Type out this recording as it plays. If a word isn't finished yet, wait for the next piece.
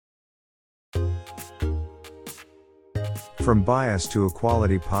From Bias to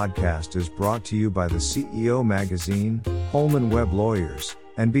Equality podcast is brought to you by the CEO Magazine, Holman Webb Lawyers,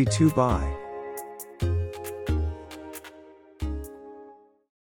 and B2Buy.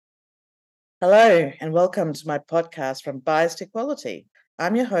 Hello, and welcome to my podcast From Bias to Equality.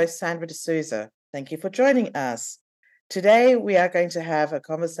 I'm your host, Sandra D'Souza. Thank you for joining us. Today, we are going to have a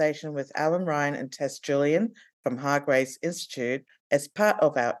conversation with Allan and Tess Julian from Hargraves Institute as part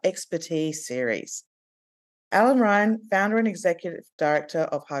of our Expertise series. Allan, founder and executive director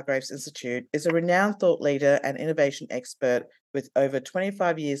of Hargraves Institute, is a renowned thought leader and innovation expert with over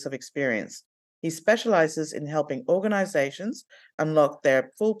 25 years of experience. He specializes in helping organizations unlock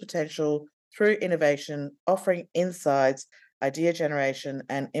their full potential through innovation, offering insights, idea generation,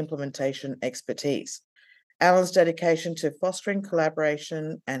 and implementation expertise. Allan's dedication to fostering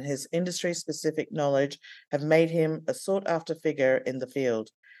collaboration and his industry-specific knowledge have made him a sought-after figure in the field.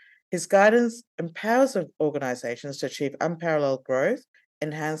 His guidance empowers organizations to achieve unparalleled growth,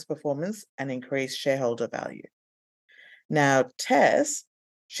 enhance performance, and increase shareholder value. Now, Tess,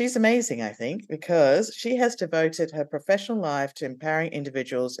 she's amazing, I think, because she has devoted her professional life to empowering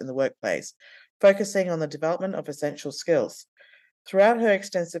individuals in the workplace, focusing on the development of essential skills. Throughout her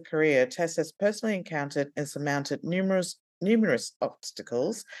extensive career, Tess has personally encountered and surmounted numerous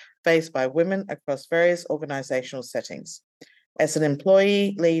obstacles faced by women across various organizational settings. As an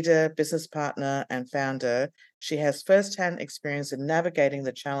employee, leader, business partner, and founder, she has firsthand experience in navigating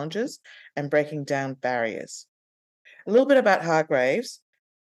the challenges and breaking down barriers. A little bit about Hargraves.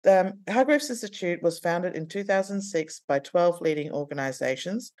 The Hargraves Institute was founded in 2006 by 12 leading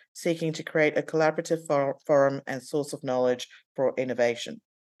organizations seeking to create a collaborative forum and source of knowledge for innovation.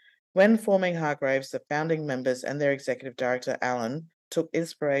 When forming Hargraves, the founding members and their executive director, Allan, took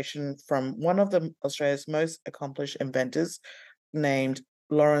inspiration from one of Australia's most accomplished inventors named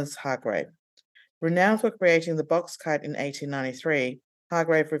Lawrence Hargrave. Renowned for creating the box kite in 1893,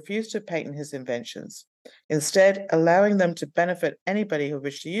 Hargrave refused to patent his inventions, instead allowing them to benefit anybody who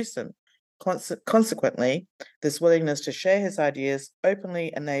wished to use them. Consequently, this willingness to share his ideas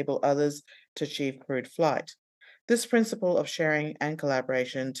openly enabled others to achieve crewed flight. This principle of sharing and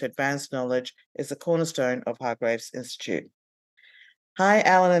collaboration to advance knowledge is the cornerstone of Hargraves Institute. Hi,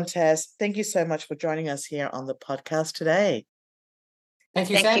 Allan and Tess. Thank you so much for joining us here on the podcast today. Thank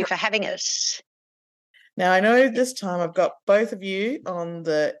you, Thank you for having us. Now, I know this time I've got both of you on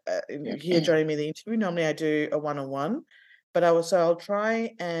the here joining me in the interview. Normally I do a one-on-one, but I'll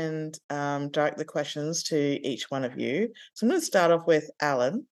try and direct the questions to each one of you. So I'm going to start off with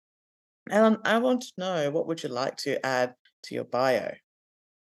Allan. Allan, I want to know, what would you like to add to your bio?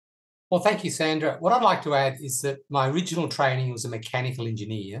 Well, thank you, Sandra. What I'd like to add is that my original training was a mechanical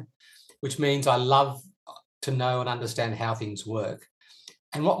engineer, which means I love to know and understand how things work.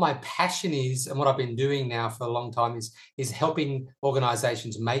 And what my passion is, and what I've been doing now for a long time, is helping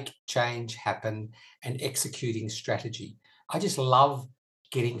organizations make change happen and executing strategy. I just love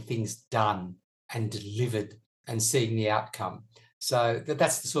getting things done and delivered and seeing the outcome. So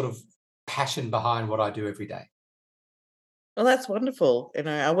that's the sort of passion behind what I do every day. Well, that's wonderful.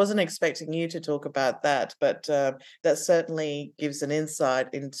 I wasn't expecting you to talk about that, but that certainly gives an insight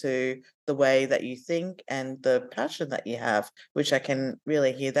into the way that you think and the passion that you have, which I can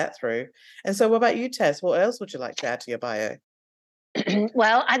really hear that through. And so what about you, Tess? What else would you like to add to your bio?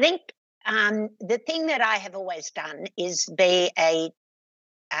 Well, I think the thing that I have always done is be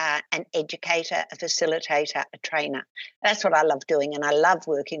an educator, a facilitator, a trainer. That's what I love doing, and I love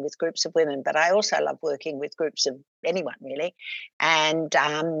working with groups of women, but I also love working with groups of anyone, really. And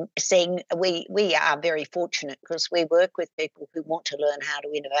we are very fortunate because we work with people who want to learn how to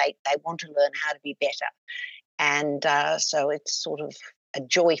innovate. They want to learn how to be better. And so it's sort of a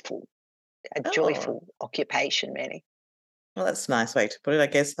joyful occupation, really. Well, that's a nice way to put it. I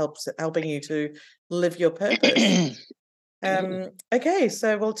guess helping you to live your purpose. Okay,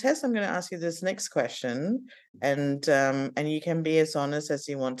 so Tess, I'm going to ask you this next question, and you can be as honest as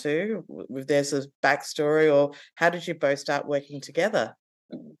you want to. If there's a backstory, or how did you both start working together?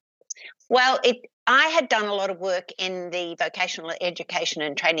 Well, I had done a lot of work in the vocational education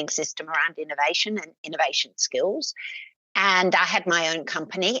and training system around innovation and innovation skills. And I had my own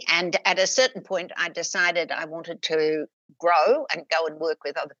company. And at a certain point, I decided I wanted to grow and go and work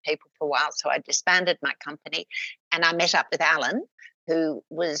with other people for a while. So I disbanded my company and I met up with Allan, who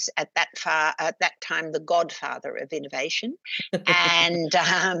was at that time the godfather of innovation. And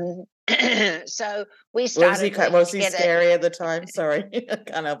so we started. Was he scary at the time? Sorry, I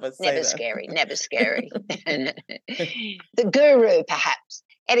can't help but say never that. Scary, never scary. The guru, perhaps.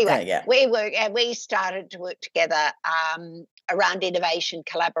 Anyway, we started to work together around innovation,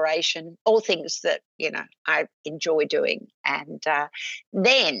 collaboration, all things that, I enjoy doing. And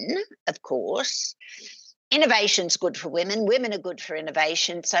then, of course, innovation's good for women. Women are good for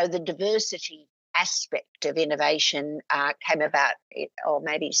innovation. So the diversity aspect of innovation came about,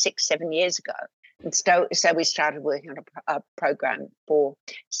 maybe 6-7 years ago. And so we started working on a program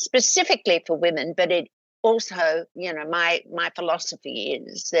specifically for women, but it also, my philosophy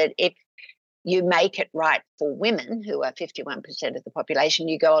is that if you make it right for women, who are 51% of the population,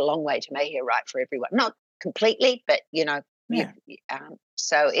 you go a long way to making it right for everyone. Not completely, but,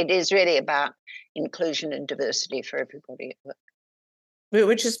 so it is really about inclusion and diversity for everybody at work.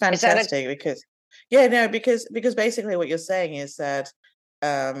 Which is fantastic because basically what you're saying is that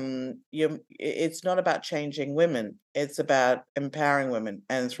it's not about changing women, it's about empowering women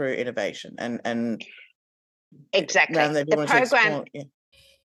and through innovation and exactly the program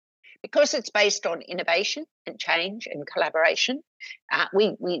because it's based on innovation and change and collaboration.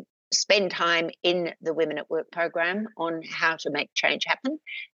 We spend time in the Women at Work program on how to make change happen,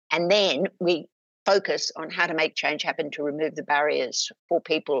 and then we focus on how to make change happen to remove the barriers for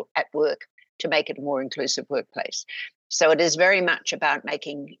people at work to make it a more inclusive workplace. So it is very much about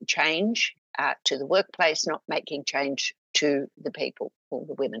making change to the workplace, not making change to the people or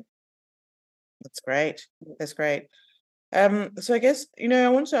the women. That's great. So I guess, I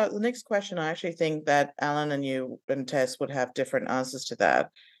want to ask the next question. I actually think that Allan and you and Tess would have different answers to that,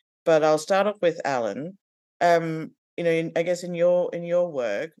 but I'll start off with Allan. I guess in your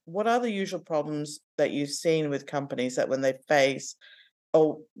work, what are the usual problems that you've seen with companies that when they face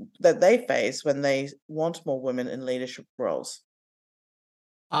when they want more women in leadership roles?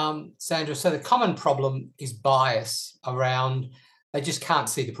 Sandra, so the common problem is bias around, they just can't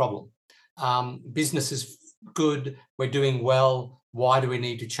see the problem. Business is good, we're doing well, why do we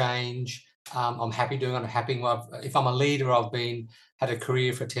need to change? I'm happy doing it, I'm happy. If I'm a leader, I've had a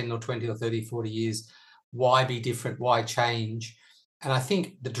career for 10 or 20 or 30, 40 years. Why be different? Why change? And I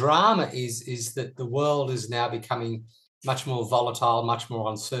think the drama is that the world is now becoming much more volatile, much more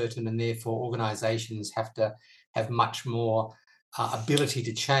uncertain, and therefore organizations have to have much more ability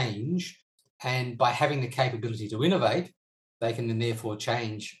to change. And by having the capability to innovate, they can then therefore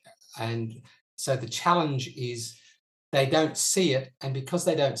change. And so the challenge is they don't see it. And because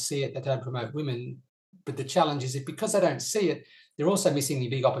they don't see it, they don't promote women. But the challenge is that because they don't see it, they're also missing the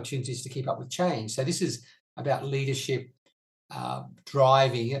big opportunities to keep up with change. So this is about leadership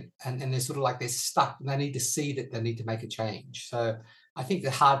driving it, and they're sort of like they're stuck and they need to see that they need to make a change. So I think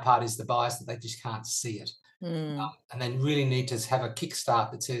the hard part is the bias that they just can't see it. And they really need to have a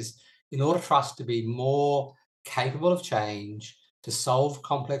kickstart that says, in order for us to be more capable of change, to solve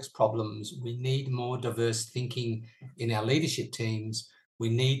complex problems, we need more diverse thinking in our leadership teams. We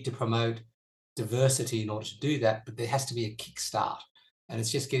need to promote diversity in order to do that, but there has to be a kickstart, and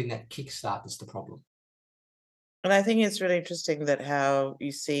it's just getting that kickstart that's the problem. And I think it's really interesting that how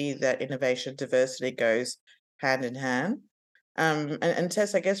you see that innovation diversity goes hand in hand. And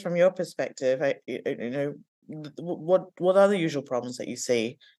Tess, I guess from your perspective, what are the usual problems that you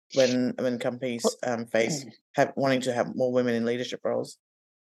see when companies face wanting to have more women in leadership roles?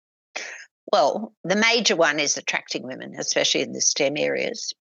 Well, the major one is attracting women, especially in the STEM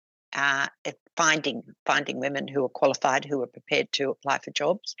areas. Finding women who are qualified, who are prepared to apply for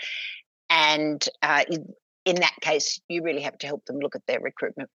jobs, and in that case, you really have to help them look at their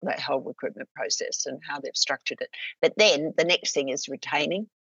whole recruitment process and how they've structured it. But then the next thing is retaining.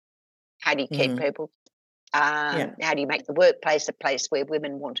 How do you keep people? How do you make the workplace a place where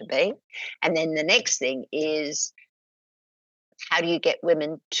women want to be? And then the next thing is, how do you get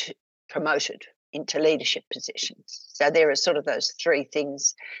women promoted into leadership positions? So there are sort of those three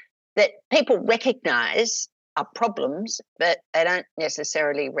things that people recognise are problems, but they don't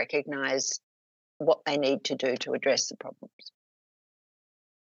necessarily recognise what they need to do to address the problems.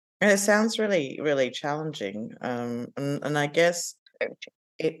 And it sounds really, really challenging. And I guess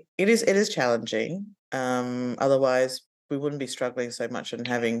it is challenging. Otherwise, we wouldn't be struggling so much and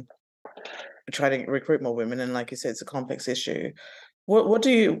trying to recruit more women. And like you said, it's a complex issue. What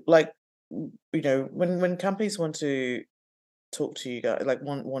do you like? When companies want to talk to you guys, like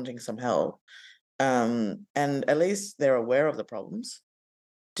wanting some help, and at least they're aware of the problems.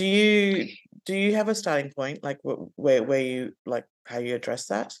 Do you have a starting point, like where you like how you address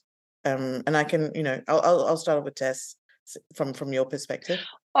that? And I can, I'll start off with Tess from your perspective.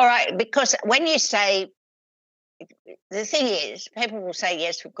 All right, because when you say, the thing is, people will say,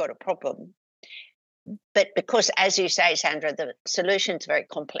 yes, we've got a problem. But because, as you say, Sandra, the solution's very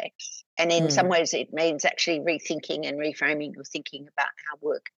complex. And in some ways it means actually rethinking and reframing your thinking about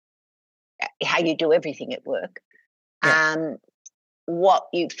how you do everything at work. What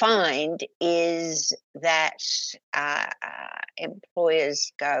you find is that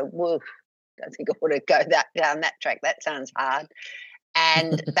employers go, whoa, I don't think I want to go down that track. That sounds hard.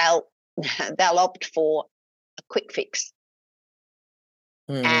 And they'll opt for a quick fix.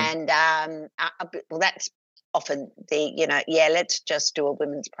 And well, that's often let's just do a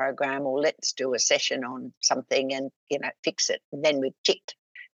women's program, or let's do a session on something and, fix it. And then we've ticked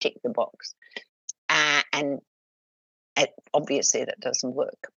the box. And obviously that doesn't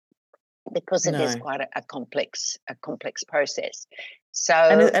work because it is quite a complex process. So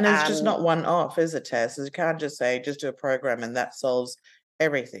and it's just not one off, is it, Tess? You can't just say just do a program and that solves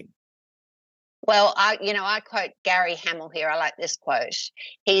everything. Well, I quote Gary Hamill here. I like this quote.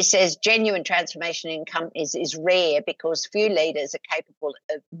 He says, genuine transformation in companies is rare because few leaders are capable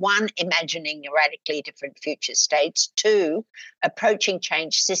of, 1, imagining radically different future states, 2, approaching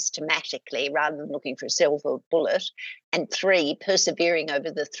change systematically rather than looking for a silver bullet, and 3, persevering over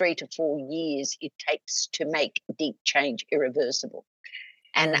the 3 to 4 years it takes to make deep change irreversible.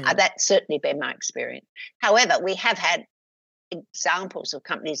 And that's certainly been my experience. However, we have had examples of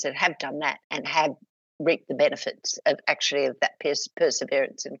companies that have done that and have reaped the benefits of that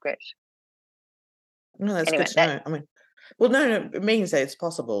perseverance and grit. No, that's good to know. I mean, well, no, it means that it's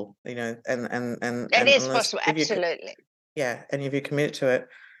possible, and it is possible, absolutely. And if you're committed to it.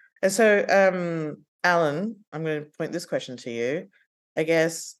 And so, Allan, I'm going to point this question to you. I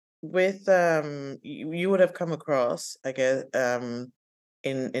guess with you would have come across, I guess,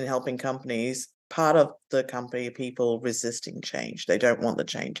 in helping companies, part of the company people resisting change. They don't want the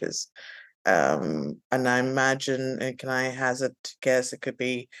changes. And I imagine, and can I hazard to guess, it could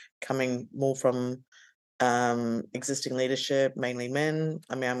be coming more from existing leadership, mainly men.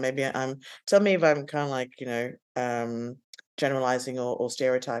 I mean, tell me if I'm kind of like, generalizing or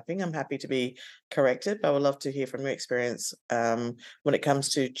stereotyping. I'm happy to be corrected, but I would love to hear from your experience when it comes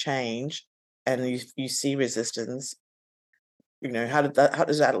to change and you see resistance. How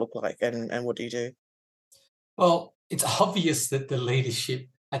does that look like, and what do you do? Well, it's obvious that the leadership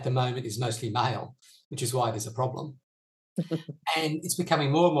at the moment is mostly male, which is why there's a problem. And it's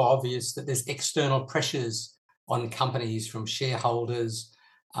becoming more and more obvious that there's external pressures on companies from shareholders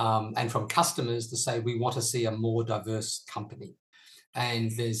and from customers to say we want to see a more diverse company. And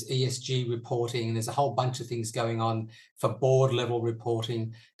there's ESG reporting, and there's a whole bunch of things going on for board level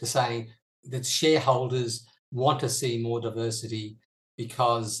reporting to say that shareholders want to see more diversity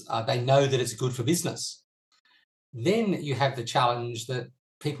because they know that it's good for business. Then you have the challenge that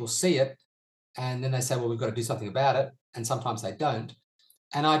people see it and then they say, well, we've got to do something about it. And sometimes they don't.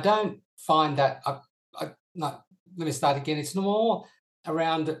 And I don't find that, let me start again. It's more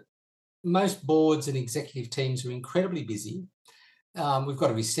around most boards and executive teams are incredibly busy. We've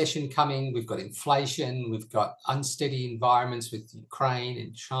got a recession coming. We've got inflation. We've got unsteady environments with Ukraine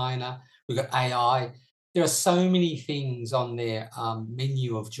and China. We've got AI. There are so many things on their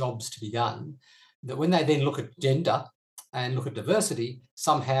menu of jobs to be done that when they then look at gender and look at diversity,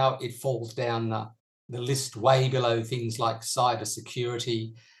 somehow it falls down the list way below things like cyber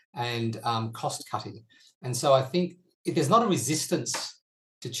security and cost cutting. And so I think if there's not a resistance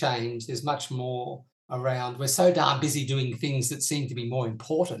to change, there's much more around we're so darn busy doing things that seem to be more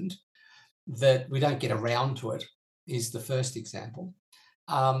important that we don't get around to it, is the first example.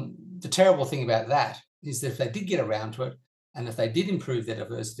 The terrible thing about that is that if they did get around to it and if they did improve their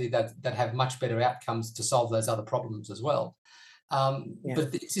diversity, they'd have much better outcomes to solve those other problems as well.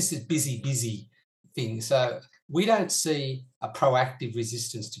 But it's just a busy thing. So we don't see a proactive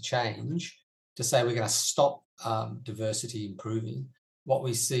resistance to change to say we're going to stop diversity improving. What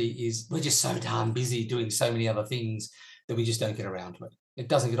we see is we're just so darn busy doing so many other things that we just don't get around to it. It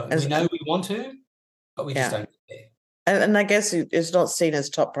doesn't get on. We know we want to, but we just don't get there. And I guess it's not seen as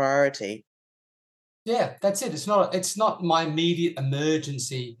top priority. Yeah, that's it. It's not my immediate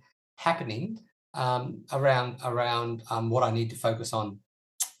emergency happening around what I need to focus on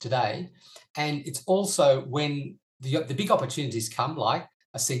today. And it's also when the big opportunities come, like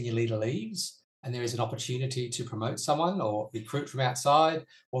a senior leader leaves and there is an opportunity to promote someone or recruit from outside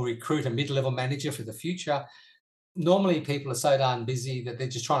or recruit a mid-level manager for the future. Normally people are so darn busy that they're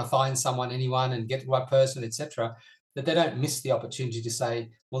just trying to find someone, anyone, and get the right person, etc., that they don't miss the opportunity to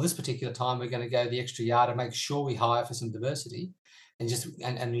say, well, this particular time we're going to go the extra yard and make sure we hire for some diversity and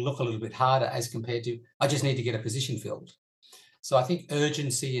look a little bit harder as compared to, I just need to get a position filled. So I think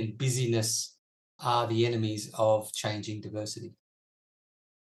urgency and busyness are the enemies of changing diversity.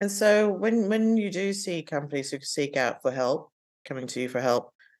 And so when you do see companies who seek out for help, coming to you for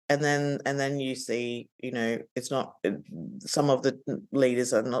help, and then you see, it's not, some of the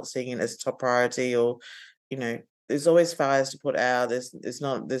leaders are not seeing it as top priority, or, there's always fires to put out. There's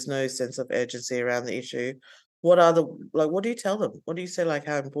no sense of urgency around the issue. What do you tell them? What do you say, like,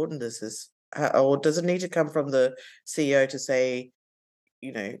 how important this is? Or does it need to come from the CEO to say,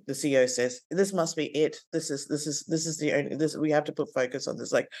 the CEO says, this must be it. This is the only, this, we have to put focus on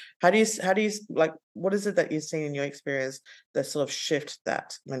this. Like, how do you like, what is it that you've seen in your experience that sort of shift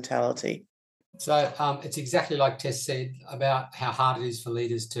that mentality? So it's exactly like Tess said about how hard it is for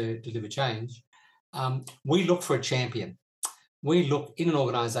leaders to deliver change. We look for a champion. We look in an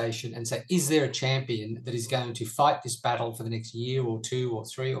organisation and say, is there a champion that is going to fight this battle for the next year or 2 or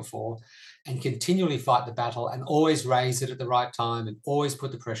 3 or 4 and continually fight the battle and always raise it at the right time and always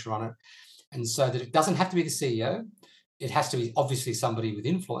put the pressure on it? And so that it doesn't have to be the CEO. It has to be obviously somebody with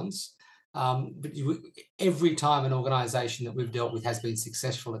influence. But every time an organisation that we've dealt with has been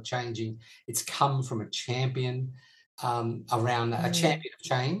successful at changing, it's come from a champion around a champion of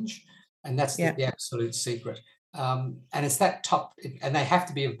change. And that's the absolute secret. And it's that top, and they have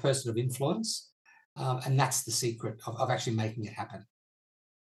to be a person of influence. And that's the secret of actually making it happen.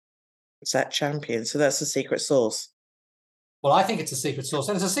 It's that champion. So that's the secret sauce. Well, I think it's a secret sauce.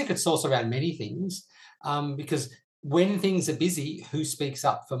 And it's a secret sauce around many things, because when things are busy, who speaks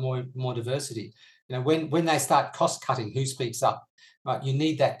up for more diversity? When they start cost cutting, who speaks up? Right? You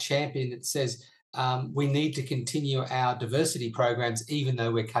need that champion that says, we need to continue our diversity programs even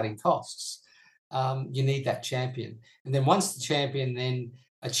though we're cutting costs. You need that champion. And then once the champion then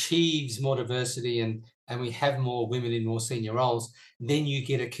achieves more diversity and we have more women in more senior roles, then you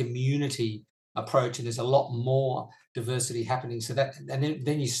get a community approach and there's a lot more diversity happening. So that, and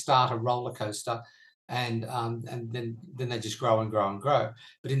then you start a roller coaster and then they just grow and grow and grow.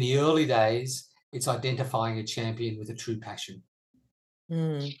 But in the early days, it's identifying a champion with a true passion.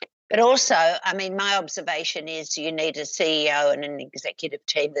 But also, I mean, my observation is you need a CEO and an executive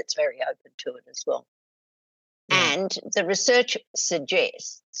team that's very open to it as well. Yeah. And the research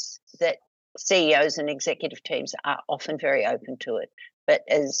suggests that CEOs and executive teams are often very open to it. But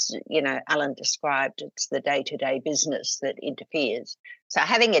as, Allan described, it's the day-to-day business that interferes. So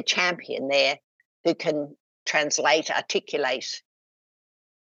having a champion there who can translate, articulate,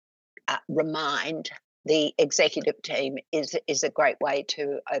 remind the executive team is a great way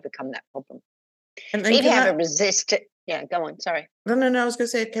to overcome that problem. And if you have a resistant, go on, sorry. No, I was going to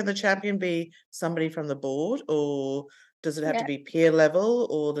say, can the champion be somebody from the board, or does it have to be peer level,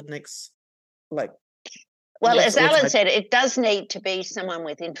 or the next, Well, as Allan said, it does need to be someone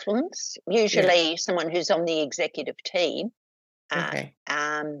with influence, usually someone who's on the executive team. Okay.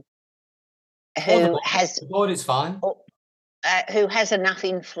 Who has the board is fine. Who has enough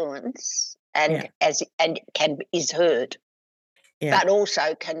influence and is heard, but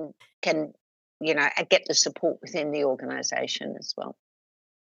also can get the support within the organisation as well.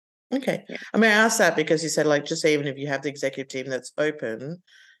 Okay. Yeah. I mean, I asked that because you said, just even if you have the executive team that's open,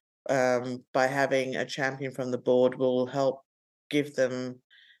 by having a champion from the board will help give them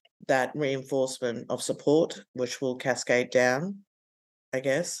that reinforcement of support, which will cascade down, I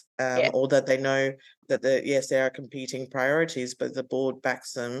guess, or that they know that there are competing priorities, but the board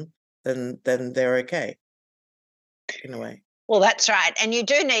backs them, then they're okay, in a way. Well, that's right. And you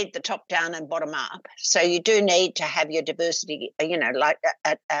do need the top down and bottom up. So you do need to have your diversity, like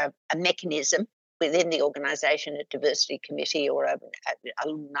a mechanism within the organisation, a diversity committee or an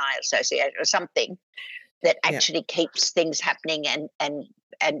alumni association or something that actually keeps things happening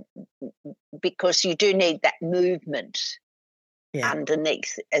and because you do need that movement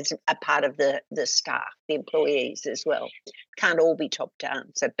underneath as a part of the staff, the employees as well. Can't all be top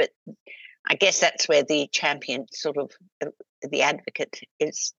down. So, but I guess that's where the champion sort of, the advocate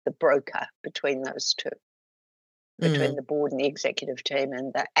is the broker between those two, between the board and the executive team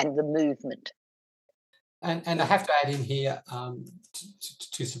and the movement. And I have to add in here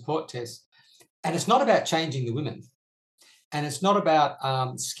to support Tess, and it's not about changing the women, and it's not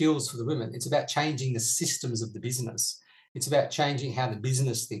about skills for the women. It's about changing the systems of the business. It's about changing how the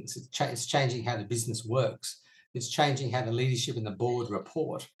business thinks. It's changing how the business works. It's changing how the leadership and the board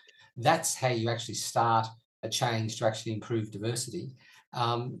report. That's how you actually start a change to actually improve diversity.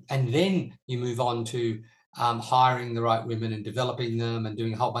 And then you move on to hiring the right women and developing them and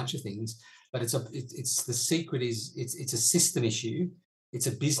doing a whole bunch of things. But it's the secret is it's a system issue, it's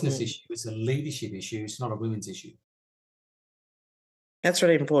a business issue, it's a leadership issue, it's not a women's issue. That's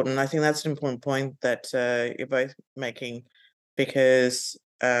really important. I think that's an important point that you're both making, because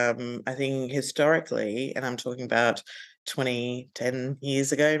I think historically, and I'm talking about 10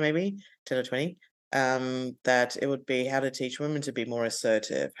 years ago, maybe 10 or 20, that it would be how to teach women to be more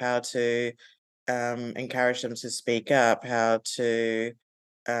assertive, how to encourage them to speak up, how to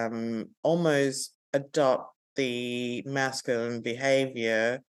almost adopt the masculine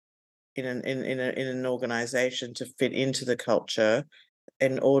behavior in an organization to fit into the culture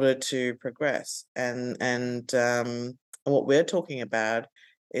in order to progress. And what we're talking about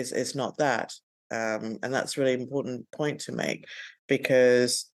is not that. And that's a really important point to make,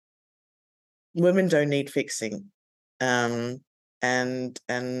 because women don't need fixing. And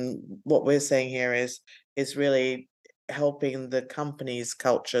what we're saying here is really helping the company's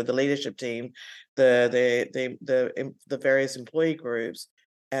culture, the leadership team, the various employee groups,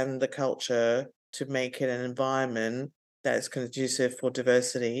 and the culture to make it an environment that is conducive for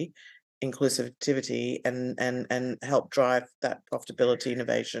diversity, inclusivity, and help drive that profitability,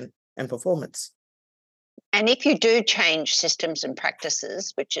 innovation, and performance. And if you do change systems and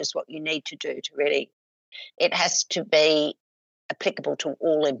practices, which is what you need to do to really, it has to be applicable to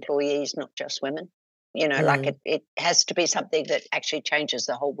all employees, not just women. Like it has to be something that actually changes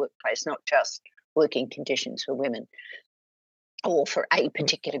the whole workplace, not just working conditions for women or for a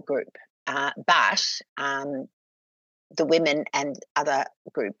particular group. But the women and other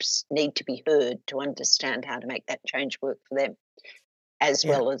groups need to be heard to understand how to make that change work for them, as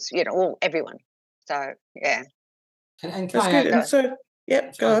well as, everyone. So, yeah. And That's good. And so,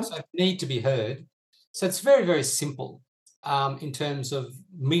 go on. So need to be heard. So it's very, very simple in terms of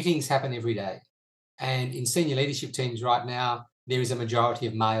meetings happen every day. And in senior leadership teams right now, there is a majority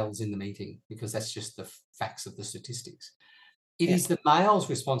of males in the meeting, because that's just the facts of the statistics. It is the male's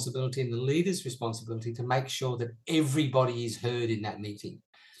responsibility and the leader's responsibility to make sure that everybody is heard in that meeting,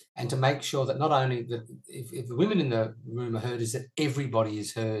 and to make sure that not only that if the women in the room are heard, is that everybody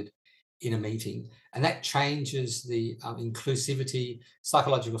is heard in a meeting. And that changes the inclusivity,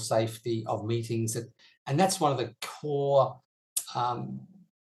 psychological safety of meetings. And that's one of the core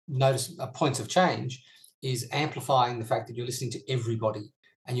points of change, is amplifying the fact that you're listening to everybody,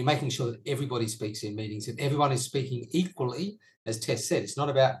 and you're making sure that everybody speaks in meetings, and everyone is speaking equally. As Tess said, it's not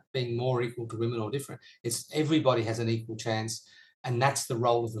about being more equal to women or different. It's everybody has an equal chance. And that's the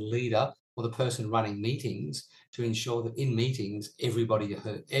role of the leader or the person running meetings, to ensure that in meetings, everybody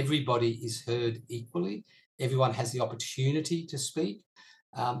is heard equally. Everyone has the opportunity to speak.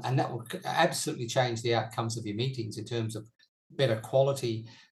 And that will absolutely change the outcomes of your meetings in terms of better quality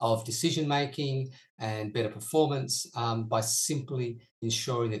of decision-making and better performance, by simply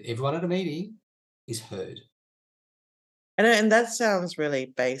ensuring that everyone at a meeting is heard. And that sounds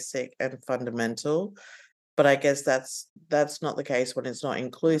really basic and fundamental, but I guess that's not the case when it's not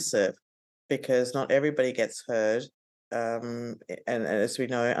inclusive, because not everybody gets heard. And as we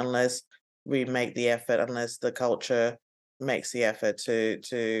know, unless we make the effort, unless the culture makes the effort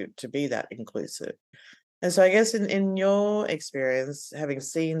to be that inclusive. And so I guess in your experience, having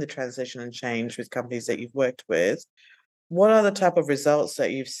seen the transition and change with companies that you've worked with, what are the type of results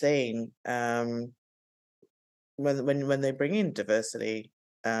that you've seen when they bring in diversity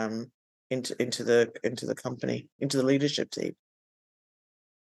into the company, into the leadership team?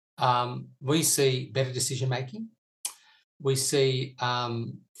 We see better decision making. We see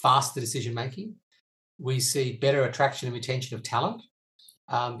faster decision making. We see better attraction and retention of talent,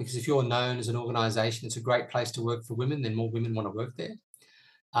 because if you're known as an organisation it's a great place to work for women, then more women want to work there,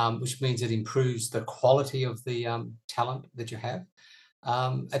 which means it improves the quality of the talent that you have.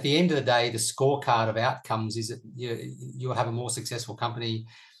 At the end of the day, the scorecard of outcomes is that you'll have a more successful company.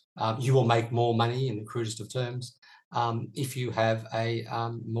 You will make more money in the crudest of terms if you have a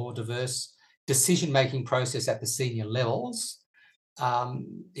more diverse decision-making process at the senior levels.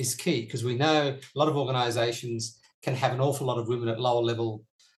 Is key, because we know a lot of organisations can have an awful lot of women at lower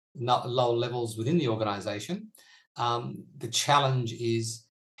levels within the organisation. The challenge is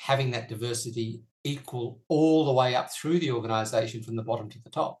having that diversity equal all the way up through the organisation from the bottom to the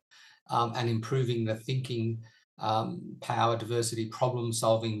top, and improving the thinking power, diversity, problem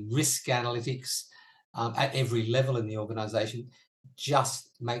solving, risk analytics at every level in the organisation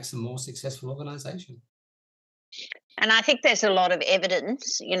just makes a more successful organisation. And I think there's a lot of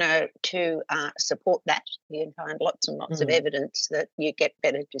evidence, to support that. You can find lots and lots of evidence that you get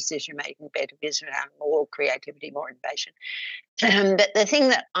better decision-making, better business, more creativity, more innovation. But the thing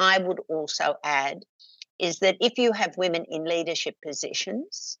that I would also add is that if you have women in leadership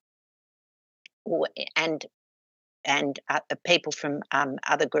positions and people from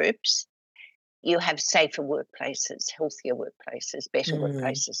other groups, you have safer workplaces, healthier workplaces, better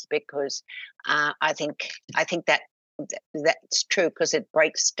workplaces, because I think that's true, because it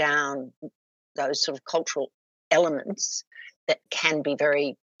breaks down those sort of cultural elements that can be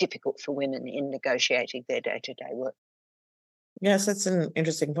very difficult for women in negotiating their day-to-day work. Yes, that's an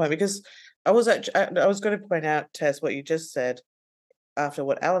interesting point, because I was going to point out, Tess, what you just said after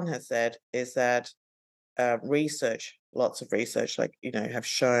what Allan has said, is that research, lots of research, like, have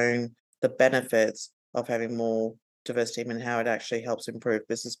shown the benefits of having more diversity and how it actually helps improve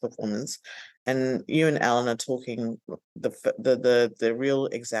business performance. And you and Allan are talking the real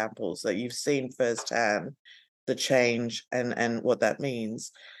examples that you've seen firsthand, the change and what that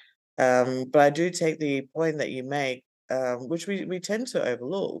means. But I do take the point that you make, which we tend to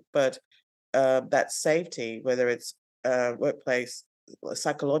overlook, but that safety, whether it's workplace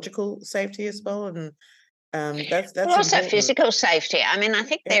psychological safety as well, and that's Well, also important. physical safety. I mean, I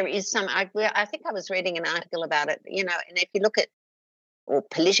think Yeah. there is some. I think I was reading an article about it. And if you look at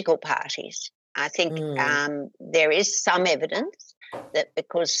political parties, I think there is some evidence that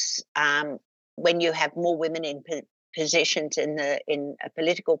because when you have more women in positions in a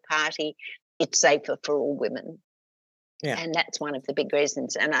political party, it's safer for all women. Yeah. And that's one of the big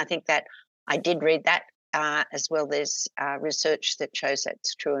reasons. And I think that I did read that as well. There's research that shows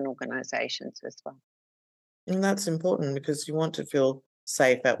that's true in organisations as well. And that's important because you want to feel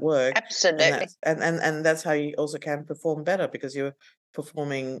safe at work. Absolutely. And that's how you also can perform better, because you're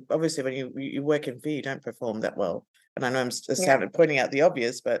performing, obviously when you work in V, you don't perform that well. And I know I'm pointing out the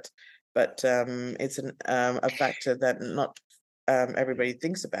obvious, but it's a factor that not everybody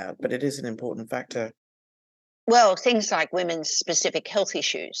thinks about, but it is an important factor. Well, things like women's specific health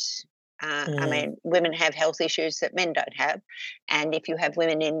issues. I mean, women have health issues that men don't have. And if you have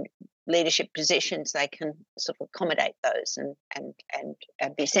women in leadership positions, they can sort of accommodate those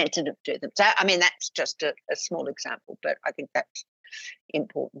and be sensitive to them. So, I mean, that's just a small example, but I think that's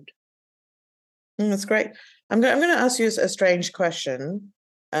important. That's great. I'm going to ask you a strange question.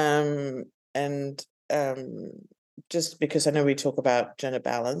 Just because I know we talk about gender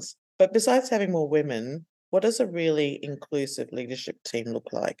balance, but besides having more women, what does a really inclusive leadership team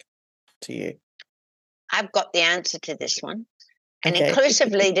look like to you? I've got the answer to this one. An Okay.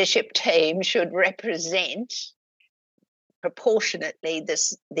 inclusive leadership team should represent proportionately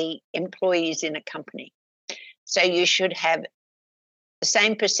the employees in a company. So you should have the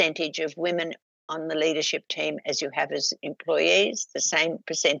same percentage of women on the leadership team as you have as employees, the same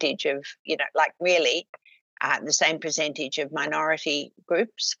percentage of, the same percentage of minority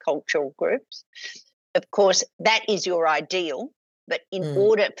groups, cultural groups. Of course, that is your ideal, but in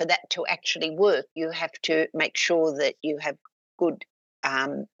order for that to actually work, you have to make sure that you have good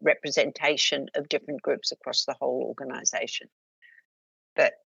representation of different groups across the whole organisation.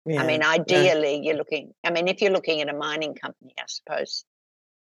 But, I mean, ideally, if you're looking at a mining company, I suppose.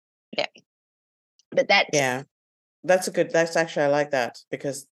 Yeah. But that's... Yeah, that's actually, I like that,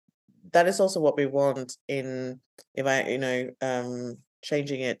 because that is also what we want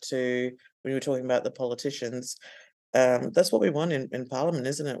changing it to when we were talking about the politicians. That's what we want in Parliament,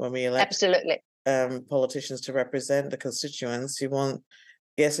 isn't it? When we elect absolutely politicians to represent the constituents, you want,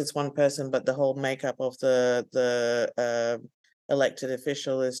 yes, it's one person, but the whole makeup of the elected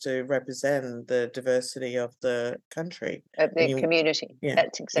official is to represent the diversity of the country, of the community. Yeah,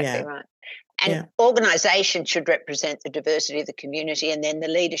 that's exactly right. And organisations should represent the diversity of the community, and then the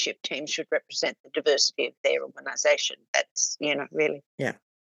leadership team should represent the diversity of their organisation. That's, really. Yeah.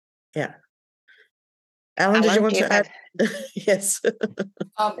 Allan, did you want to add? Yes.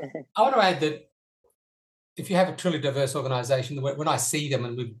 I want to add that if you have a truly diverse organisation, when I see them,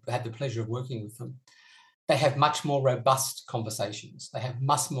 and we've had the pleasure of working with them, they have much more robust conversations. They have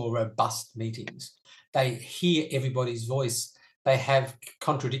much more robust meetings. They hear everybody's voice. They have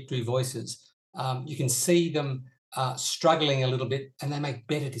contradictory voices. You can see them struggling a little bit, and they make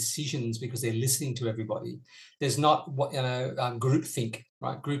better decisions because they're listening to everybody. There's not groupthink,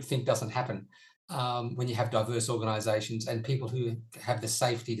 right? Groupthink doesn't happen when you have diverse organisations and people who have the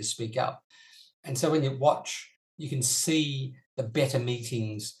safety to speak up. And so when you watch, you can see the better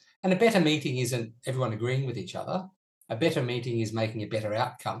meetings. And a better meeting isn't everyone agreeing with each other. A better meeting is making a better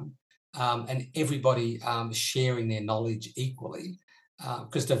outcome, and everybody sharing their knowledge equally,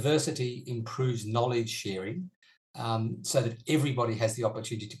 because diversity improves knowledge sharing, so that everybody has the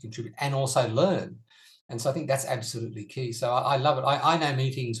opportunity to contribute and also learn. And so I think that's absolutely key. So I love it. I know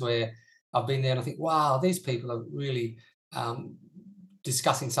meetings where I've been there and I think, wow, these people are really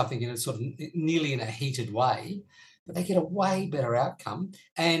discussing something in a sort of nearly in a heated way, but they get a way better outcome.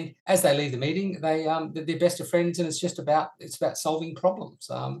 And as they leave the meeting, they're best of friends, and it's about solving problems.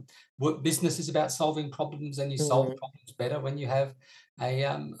 Business is about solving problems, and you solve problems better when you have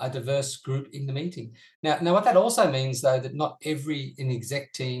a diverse group in the meeting. Now what that also means, though, that not every in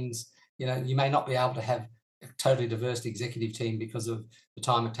exec teams, you may not be able to have a totally diverse executive team because of the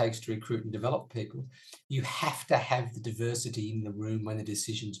time it takes to recruit and develop people. You have to have the diversity in the room when the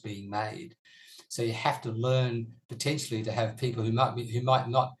decision's being made. So you have to learn potentially to have people who might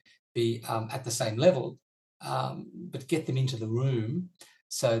not be at the same level, but get them into the room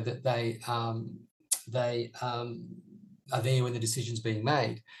so that they are there when the decision's being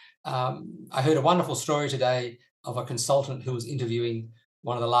made. I heard a wonderful story today of a consultant who was interviewing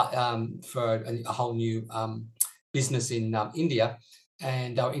one of the for a whole new business in India,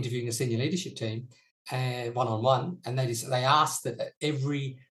 and they were interviewing a senior leadership team and one-on-one, and they asked that at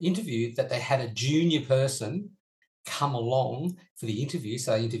every interview that they had a junior person come along for the interview.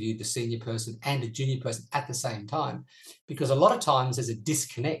 So they interviewed the senior person and a junior person at the same time, because a lot of times there's a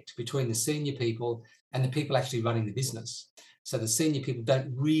disconnect between the senior people and the people actually running the business. So the senior people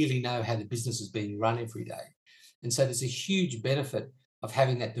don't really know how the business is being run every day. And so there's a huge benefit of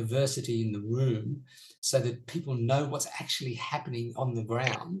having that diversity in the room so that people know what's actually happening on the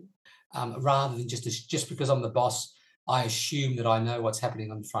ground, rather than just because I'm the boss, I assume that I know what's happening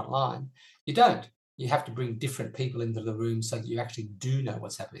on the front line. You don't. You have to bring different people into the room so that you actually do know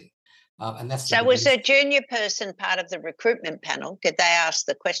what's happening. And that's so was a junior person part of the recruitment panel? Did they ask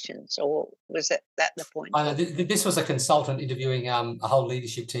the questions, or was that the point? This was a consultant interviewing a whole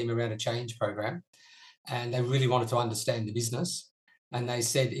leadership team around a change program, and they really wanted to understand the business. And they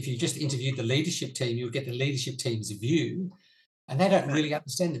said, if you just interviewed the leadership team, you'll get the leadership team's view, and they don't really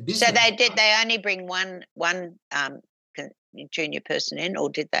understand the business. So they only bring one junior person in, or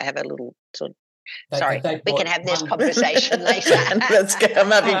did they have a little sort of? Sorry, we can have this conversation later. Let's get. I'm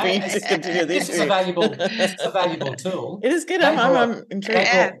happy for you to continue this. It's a valuable tool. It is good. I'm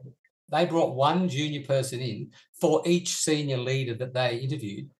intrigued. They brought one junior person in for each senior leader that they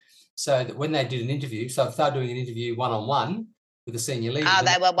interviewed, so that when they did an interview, so if they're doing an interview one-on-one with a senior leader. Oh,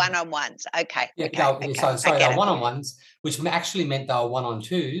 they were one-on-ones. Okay. Yeah, okay. Sorry, they were one-on-ones, which actually meant they were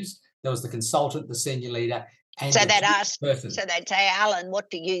one-on-twos. There was the consultant, the senior leader, and so they'd say, Allan, what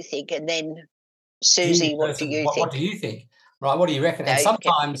do you think? And then Susie, what do you think? What do you think? Right, what do you reckon? And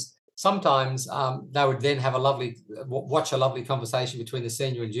sometimes they would then have watch a lovely conversation between the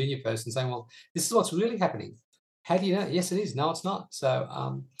senior and junior person saying, well, this is what's really happening. How do you know? Yes, it is. No, it's not.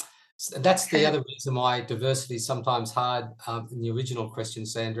 So that's the other reason why diversity is sometimes hard in the original question,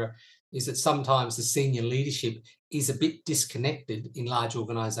 Sandra, is that sometimes the senior leadership is a bit disconnected in large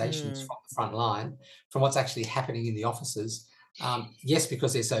organisations from the front line, from what's actually happening in the offices. Yes,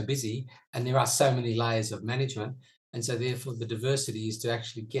 because they're so busy and there are so many layers of management. And so therefore the diversity is to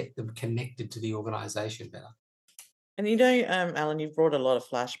actually get them connected to the organisation better. And you know, Allan, you've brought a lot of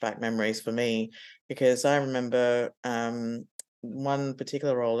flashback memories for me, because I remember one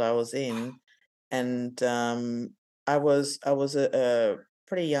particular role I was in, and I was a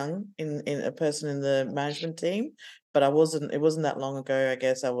pretty young in a person in the management team, but it wasn't that long ago. I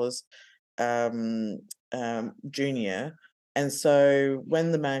guess I was junior. And so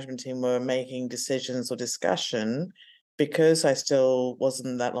when the management team were making decisions or discussion, because I still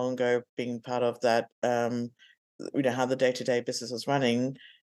wasn't that long ago being part of that, how the day-to-day business was running,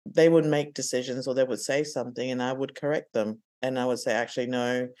 they would make decisions or they would say something and I would correct them. And I would say, actually,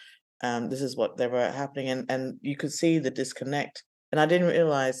 no, this is what they were happening. And you could see the disconnect. And I didn't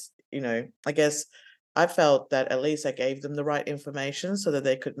realize, I guess I felt that at least I gave them the right information so that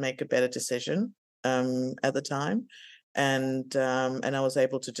they could make a better decision at the time. And I was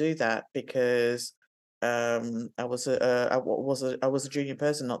able to do that because I was a junior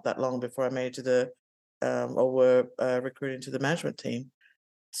person not that long before I made it to the or were recruited to the management team.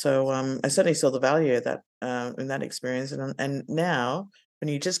 So I certainly saw the value of that in that experience. And now when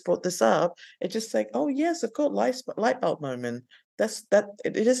you just brought this up, it's just like, oh yes, of course, light bulb moment.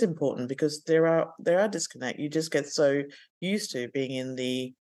 It is important, because there are disconnect. You just get so used to being in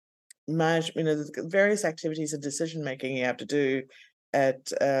the management, the various activities and decision making you have to do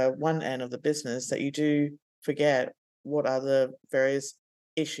at one end of the business, that you do forget what are the various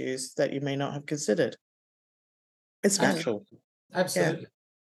issues that you may not have considered. It's natural. Absolutely. Yeah.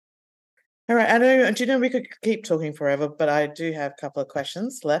 All right. I know, we could keep talking forever, but I do have a couple of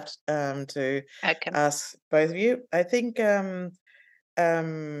questions left to ask both of you. I think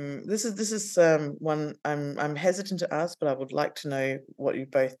this is one I'm hesitant to ask, but I would like to know what you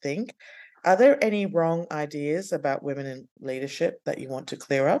both think. Are there any wrong ideas about women in leadership that you want to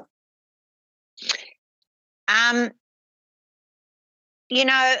clear up?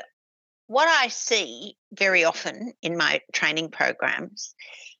 What I see very often in my training programs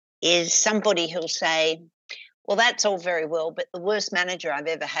is somebody who'll say, well, that's all very well, but the worst manager I've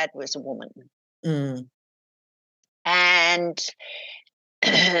ever had was a woman. And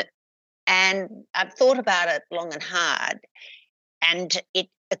I've thought about it long and hard, and it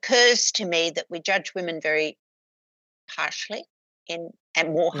occurs to me that we judge women very harshly and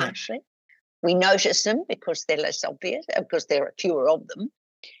more harshly. We notice them because they're less obvious, because there are fewer of them.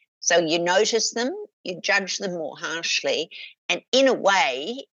 So you notice them, you judge them more harshly, and in a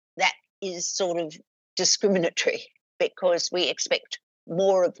way that is sort of discriminatory because we expect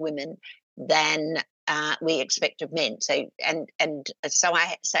more of women than we expect of men. So so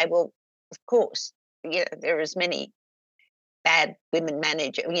I say, well, of course, there are as many bad women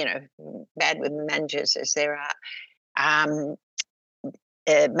managers as there are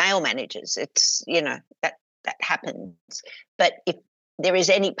male managers. It's that happens. But if there is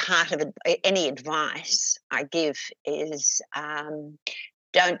any part of any advice I give is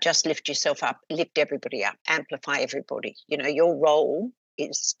don't just lift yourself up, lift everybody up, amplify everybody. Your role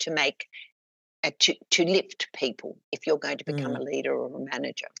is to make to lift people if you're going to become a leader or a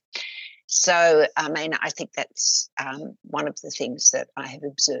manager. So, I think that's one of the things that I have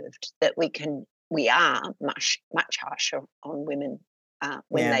observed, that we are much harsher on women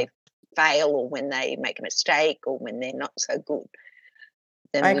when they fail or when they make a mistake or when they're not so good.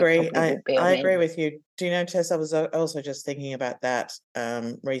 I agree. I agree with you. Do you know, Tess, I was also just thinking about that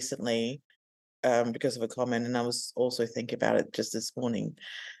recently because of a comment, and I was also thinking about it just this morning.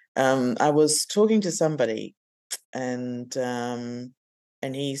 I was talking to somebody and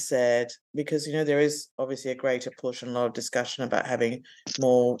he said, because, there is obviously a greater push and a lot of discussion about having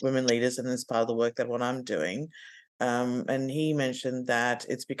more women leaders, and it's part of the work that what I'm doing. And he mentioned that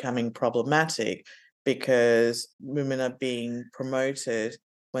it's becoming problematic because women are being promoted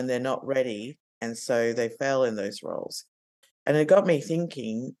when they're not ready, and so they fail in those roles. And it got me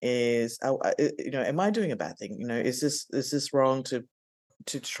thinking: am I doing a bad thing? Is this wrong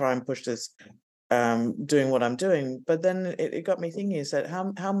to try and push this, doing what I'm doing? But then it got me thinking: is that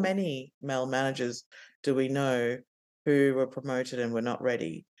how many male managers do we know who were promoted and were not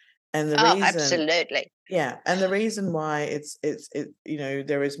ready? And the reason, absolutely. Yeah, and the reason why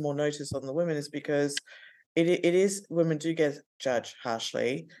there is more notice on the women is because it is, women do get judged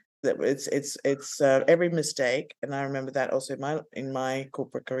harshly. That it's every mistake, and I remember that also in my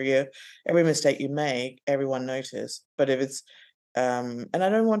corporate career, every mistake you make, everyone notice. But if it's and I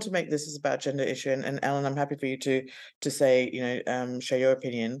don't want to make this as about gender issue, and Allan, I'm happy for you to say, share your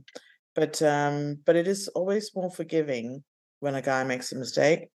opinion, but it is always more forgiving when a guy makes a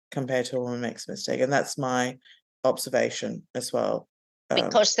mistake compared to a woman makes a mistake, and that's my observation as well.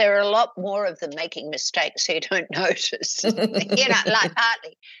 Because there are a lot more of them making mistakes so you don't notice, like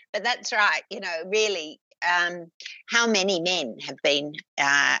partly. But that's right. Really, how many men have been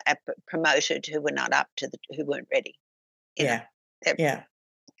promoted who were not up to who weren't ready? Yeah. So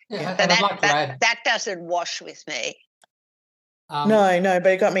that doesn't wash with me. No,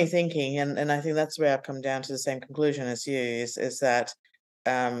 but it got me thinking, and I think that's where I've come down to the same conclusion as you, is that,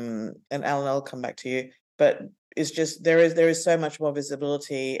 and Allan, I'll come back to you, but it's just there is so much more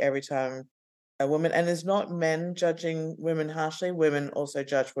visibility every time a woman, and it's not men judging women harshly, women also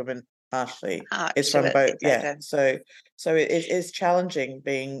judge women harshly. It's from both. Yeah. So it's challenging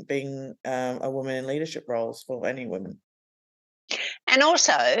being a woman in leadership roles for any women. And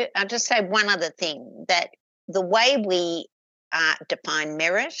also, I'll just say one other thing, that the way we define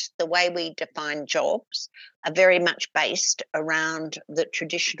merit, the way we define jobs, are very much based around the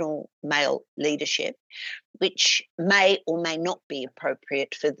traditional male leadership, which may or may not be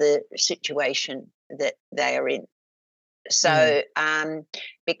appropriate for the situation that they are in. So,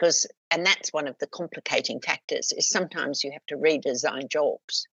 because, and that's one of the complicating factors, is sometimes you have to redesign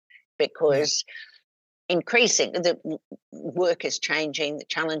jobs because increasing, the work is changing, the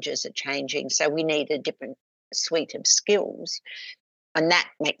challenges are changing, so we need a different suite of skills, and that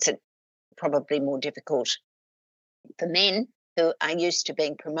makes it probably more difficult for men who are used to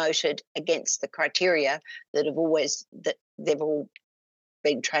being promoted against the criteria that they've all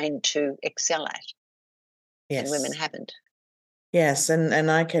been trained to excel at. Yes. And women haven't. Yes,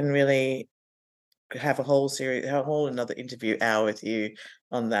 and I can really have a whole another interview hour with you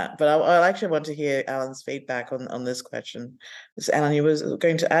on that. But I actually want to hear Allan's feedback on this question. So, Allan, you was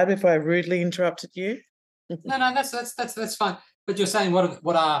going to add before I rudely interrupted you? No, that's fine. But you're saying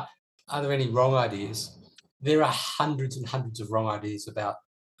what are there any wrong ideas? There are hundreds and hundreds of wrong ideas about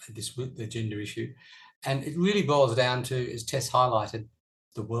the gender issue, and it really boils down to, as Tess highlighted,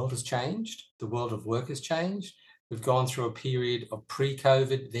 the world has changed. The world of work has changed. We've gone through a period of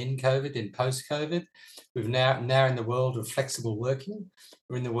pre-COVID, then COVID, then post-COVID. We've now in the world of flexible working.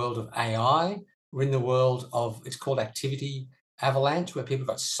 We're in the world of AI. We're in the world of, it's called activity avalanche, where people have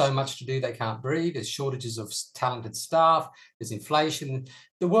got so much to do they can't breathe. There's shortages of talented staff. There's inflation.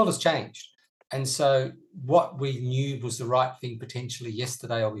 The world has changed. And so what we knew was the right thing potentially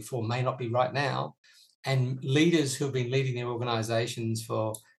yesterday or before may not be right now. And leaders who have been leading their organizations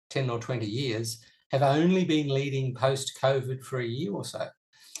for 10 or 20 years have only been leading post-COVID for a year or so.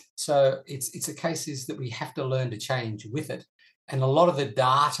 So it's a case is that we have to learn to change with it. And a lot of the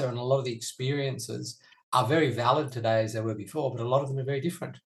data and a lot of the experiences are very valid today as they were before, but a lot of them are very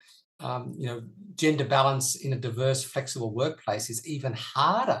different. Gender balance in a diverse, flexible workplace is even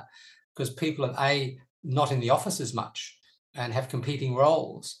harder because people are not in the office as much and have competing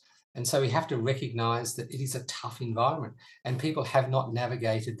roles. And so we have to recognize that it is a tough environment and people have not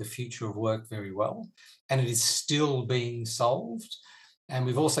navigated the future of work very well. And it is still being solved. And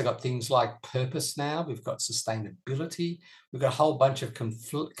we've also got things like purpose now. We've got sustainability. We've got a whole bunch of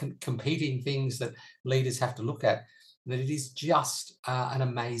competing things that leaders have to look at. That it is just an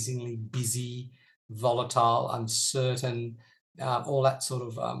amazingly busy, volatile, uncertain, all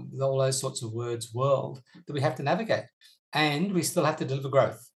those sorts of words world that we have to navigate. And we still have to deliver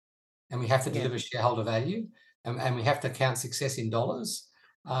growth. And we have to deliver shareholder value, and we have to count success in dollars,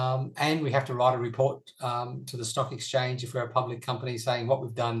 and we have to write a report to the stock exchange if we're a public company saying what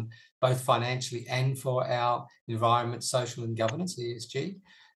we've done both financially and for our environment, social and governance, ESG.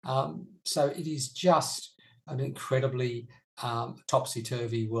 So it is just an incredibly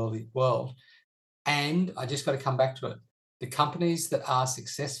topsy-turvy world. And I just got to come back to it. The companies that are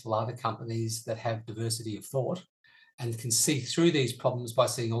successful are the companies that have diversity of thought and can see through these problems by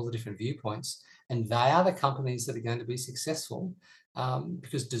seeing all the different viewpoints. And they are the companies that are going to be successful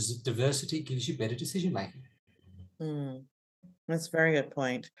because diversity gives you better decision-making. That's a very good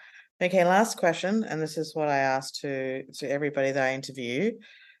point. Okay, last question. And this is what I asked to everybody that I interview.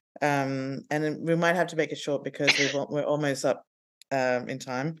 And we might have to make it short because we're almost up in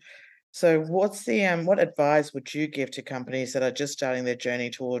time. So what advice would you give to companies that are just starting their journey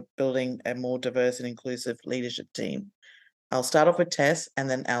toward building a more diverse and inclusive leadership team? I'll start off with Tess and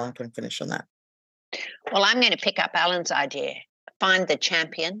then Allan can finish on that. Well, I'm going to pick up Allan's idea. Find the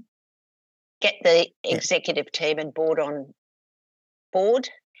champion, get the executive team and board on board,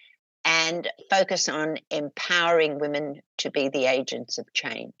 and focus on empowering women to be the agents of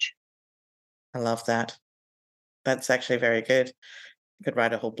change. I love that. That's actually very good. You could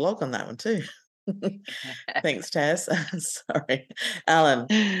write a whole blog on that one too. Thanks, Tess. Sorry. Allan,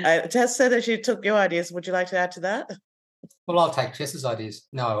 Tess said that she took your ideas. Would you like to add to that? Well, I'll take Tess's ideas.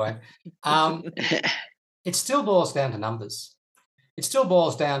 No, I won't. It still boils down to numbers. It still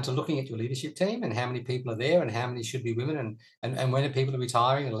boils down to looking at your leadership team and how many people are there and how many should be women and when are people are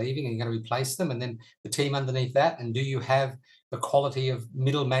retiring and leaving and you're going to replace them, and then the team underneath that, and do you have the quality of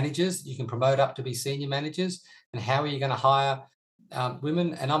middle managers you can promote up to be senior managers, and how are you going to hire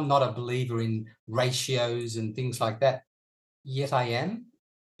women? And I'm not a believer in ratios and things like that, yet I am,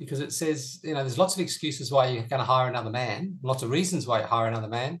 because it says, there's lots of excuses why you're going to hire another man, lots of reasons why you hire another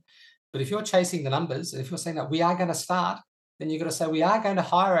man. But if you're chasing the numbers, and if you're saying that we are going to start, then you've got to say we are going to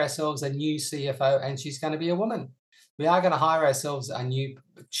hire ourselves a new CFO and she's going to be a woman. We are going to hire ourselves a new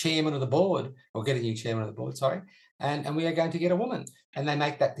chairman of the board, or get a new chairman of the board, sorry, and we are going to get a woman. And they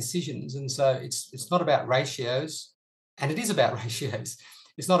make that decisions. And so it's not about ratios, and it is about ratios.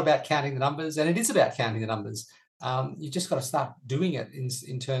 It's not about counting the numbers, and it is about counting the numbers. You just got to start doing it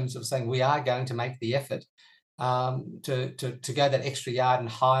in terms of saying we are going to make the effort to go that extra yard and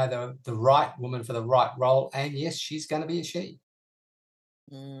hire the right woman for the right role. And yes, she's going to be a she.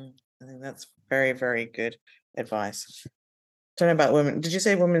 I think that's very, very good advice. Talking about women, did you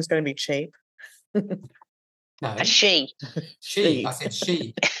say women's going to be cheap? No, a she. She. I said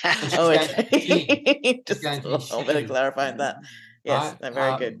she. Oh, okay. Just a little bit of clarifying that. Yes,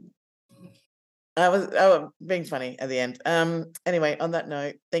 very good. I was being funny at the end. Anyway, on that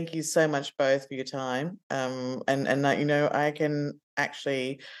note, thank you so much both for your time. And I can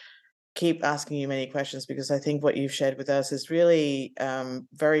actually keep asking you many questions because I think what you've shared with us is really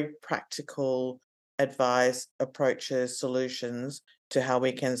very practical advice, approaches, solutions to how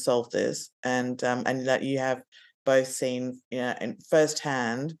we can solve this, and that you have both seen, in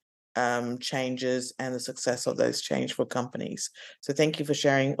firsthand changes and the success of those change for companies. So thank you for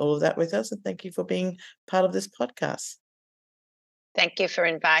sharing all of that with us, and thank you for being part of this podcast. Thank you for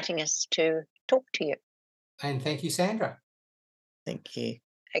inviting us to talk to you. And thank you, Sandra. Thank you.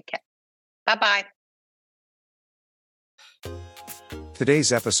 Okay. Bye-bye.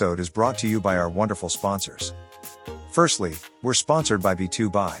 Today's episode is brought to you by our wonderful sponsors. Firstly, we're sponsored by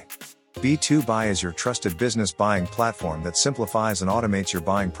B2Buy. B2Buy is your trusted business buying platform that simplifies and automates your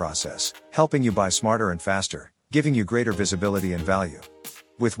buying process, helping you buy smarter and faster, giving you greater visibility and value.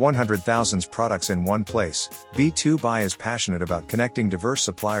 With 100,000 products in one place, B2Buy is passionate about connecting diverse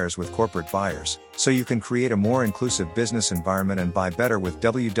suppliers with corporate buyers, so you can create a more inclusive business environment and buy better with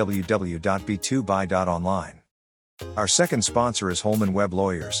www.b2buy.online. Our second sponsor is Holman Webb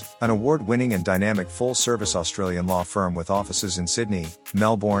Lawyers, an award-winning and dynamic full-service Australian law firm with offices in Sydney,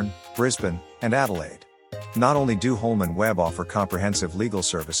 Melbourne, Brisbane, and Adelaide. Not only do Holman Webb offer comprehensive legal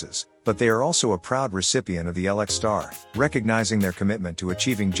services, but they are also a proud recipient of the LX Star, recognizing their commitment to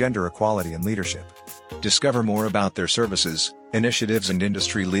achieving gender equality in leadership. Discover more about their services, initiatives and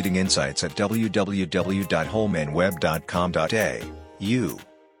industry-leading insights at www.holmanwebb.com.au.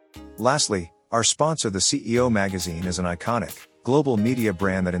 Lastly, our sponsor, the CEO Magazine, is an iconic, global media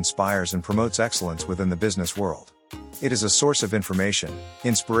brand that inspires and promotes excellence within the business world. It is a source of information,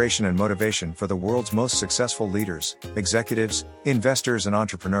 inspiration and motivation for the world's most successful leaders, executives, investors and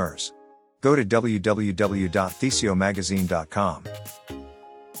entrepreneurs. Go to www.thesiomagazine.com.